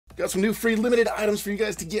Got some new free limited items for you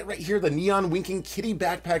guys to get right here. The Neon Winking Kitty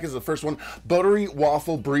Backpack is the first one. Buttery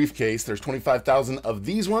Waffle Briefcase. There's 25,000 of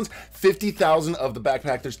these ones, 50,000 of the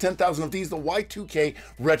backpack. There's 10,000 of these. The Y2K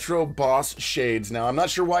Retro Boss Shades. Now, I'm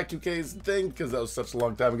not sure Y2K's thing because that was such a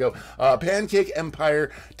long time ago. Pancake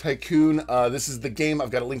Empire Tycoon. This is the game.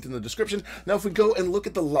 I've got it linked in the description. Now, if we go and look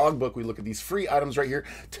at the logbook, we look at these free items right here.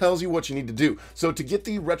 Tells you what you need to do. So to get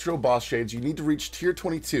the Retro Boss Shades, you need to reach tier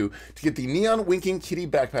 22. To get the Neon Winking Kitty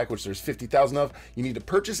Backpack, which there's 50,000 of, you need to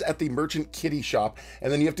purchase at the Merchant Kitty Shop,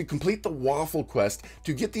 and then you have to complete the Waffle Quest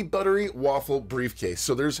to get the Buttery Waffle Briefcase.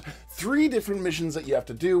 So there's 3 different missions that you have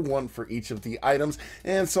to do, one for each of the items,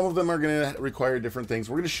 and some of them are going to require different things.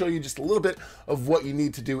 We're going to show you just a little bit of what you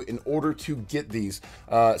need to do in order to get these.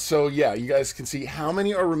 So yeah, you guys can see how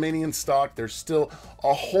many are remaining in stock. There's still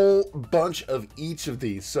a whole bunch of each of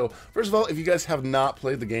these. So first of all, if you guys have not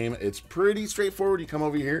played the game, it's pretty straightforward. You come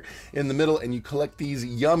over here in the middle and you collect these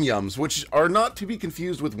Yum Yums, which are not to be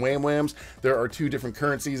confused with Wham Whams. There are 2 different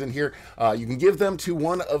currencies in here. You can give them to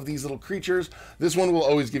one of these little creatures. This one will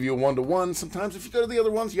always give you a 1-to-1. Sometimes if you go to the other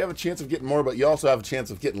ones, you have a chance of getting more, but you also have a chance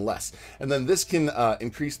of getting less. And then this can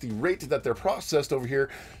increase the rate that they're processed over here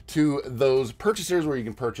to those purchasers, where you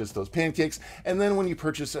can purchase those pancakes. And then when you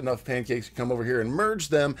purchase enough pancakes, you come over here and merge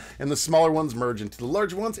them, and the smaller ones merge into the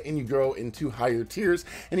larger ones, and you grow into higher tiers.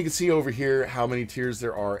 And you can see over here how many tiers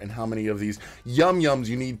there are and how many of these Yum Yums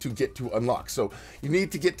you need to get to unlock. So you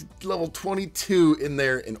need to get to level 22 in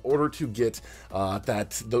there in order to get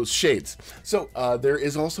those shades. So there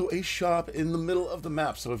is also a shop in the middle of the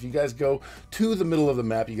map. So if you guys go to the middle of the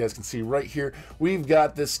map, you guys can see right here, we've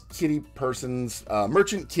got this kitty person's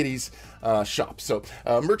Merchant Kitty's shop. So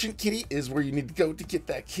Merchant Kitty is where you need to go to get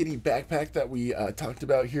that kitty backpack that we talked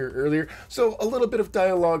about here earlier. So a little bit of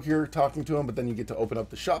dialogue here talking to him, but then you get to open up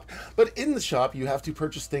the shop. But in the shop, you have to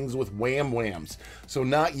purchase things with Wham Whams. So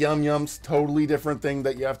not Yum Yums, totally different thing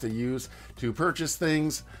that you have to use to purchase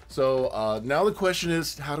things. So now the question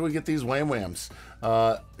is, how do we get these Wham Whams?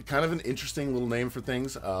 Kind of an interesting little name for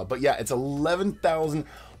things. But yeah, it's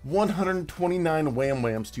 11,129 Wham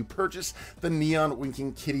Whams to purchase the Neon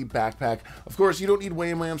Winking Kitty Backpack. Of course, you don't need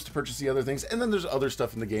Wham Whams to purchase the other things, and then there's other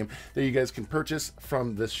stuff in the game that you guys can purchase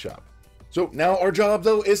from this shop. So now our job,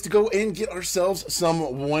 though, is to go and get ourselves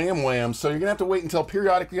some Wham Whams. So you're going to have to wait until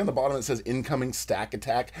periodically on the bottom it says incoming stack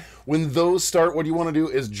attack. When those start, what you want to do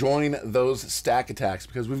is join those stack attacks,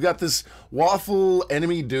 because we've got this waffle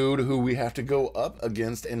enemy dude who we have to go up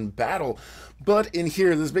against and battle. But in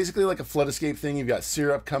here, there's basically like a flood escape thing. You've got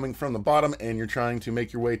syrup coming from the bottom and you're trying to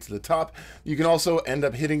make your way to the top. You can also end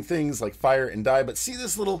up hitting things like fire and die. But see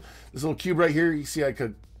this little cube right here? You see I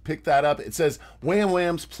could pick that up. It says Wham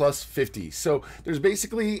Whams plus 50. So there's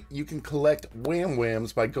basically, you can collect Wham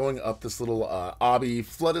Whams by going up this little obby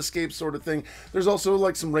flood escape sort of thing. There's also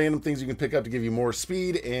like some random things you can pick up to give you more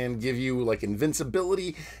speed and give you like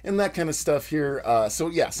invincibility and that kind of stuff here. So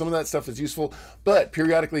yeah, some of that stuff is useful, but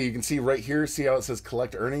periodically you can see right here, see how it says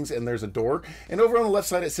collect earnings, and there's a door, and over on the left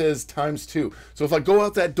side it says ×2. So if I go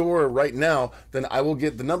out that door right now, then I will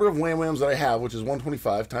get the number of Wham Whams that I have, which is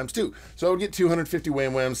 125 × 2. So I would get 250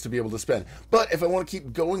 Wham Whams to be able to spend. But if I want to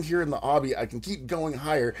keep going here in the obby, I can keep going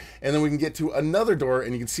higher, and then we can get to another door,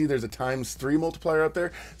 and you can see there's a ×3 multiplier out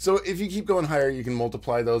there. So if you keep going higher, you can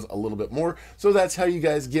multiply those a little bit more. So that's how you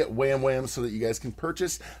guys get Wham Whams, so that you guys can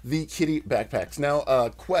purchase the kitty backpacks. Now,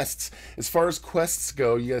 quests. As far as quests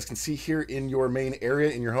go, you guys can see here in your main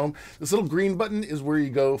area in your home, this little green button is where you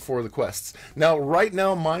go for the quests. Now, right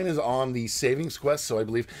now, mine is on the savings quest, so I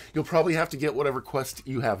believe you'll probably have to get whatever quest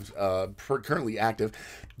you have currently active.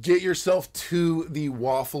 Get yourself to the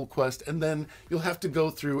waffle quest, and then you'll have to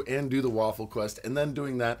go through and do the waffle quest, and then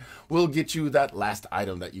doing that will get you that last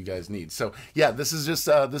item that you guys need. So yeah, this is just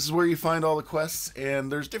this is where you find all the quests,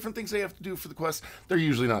 and there's different things they have to do for the quests. They're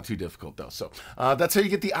usually not too difficult though. So that's how you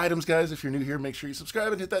get the items, guys. If you're new here, make sure you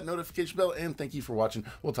subscribe and hit that notification bell, and thank you for watching.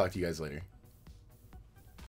 We'll talk to you guys later.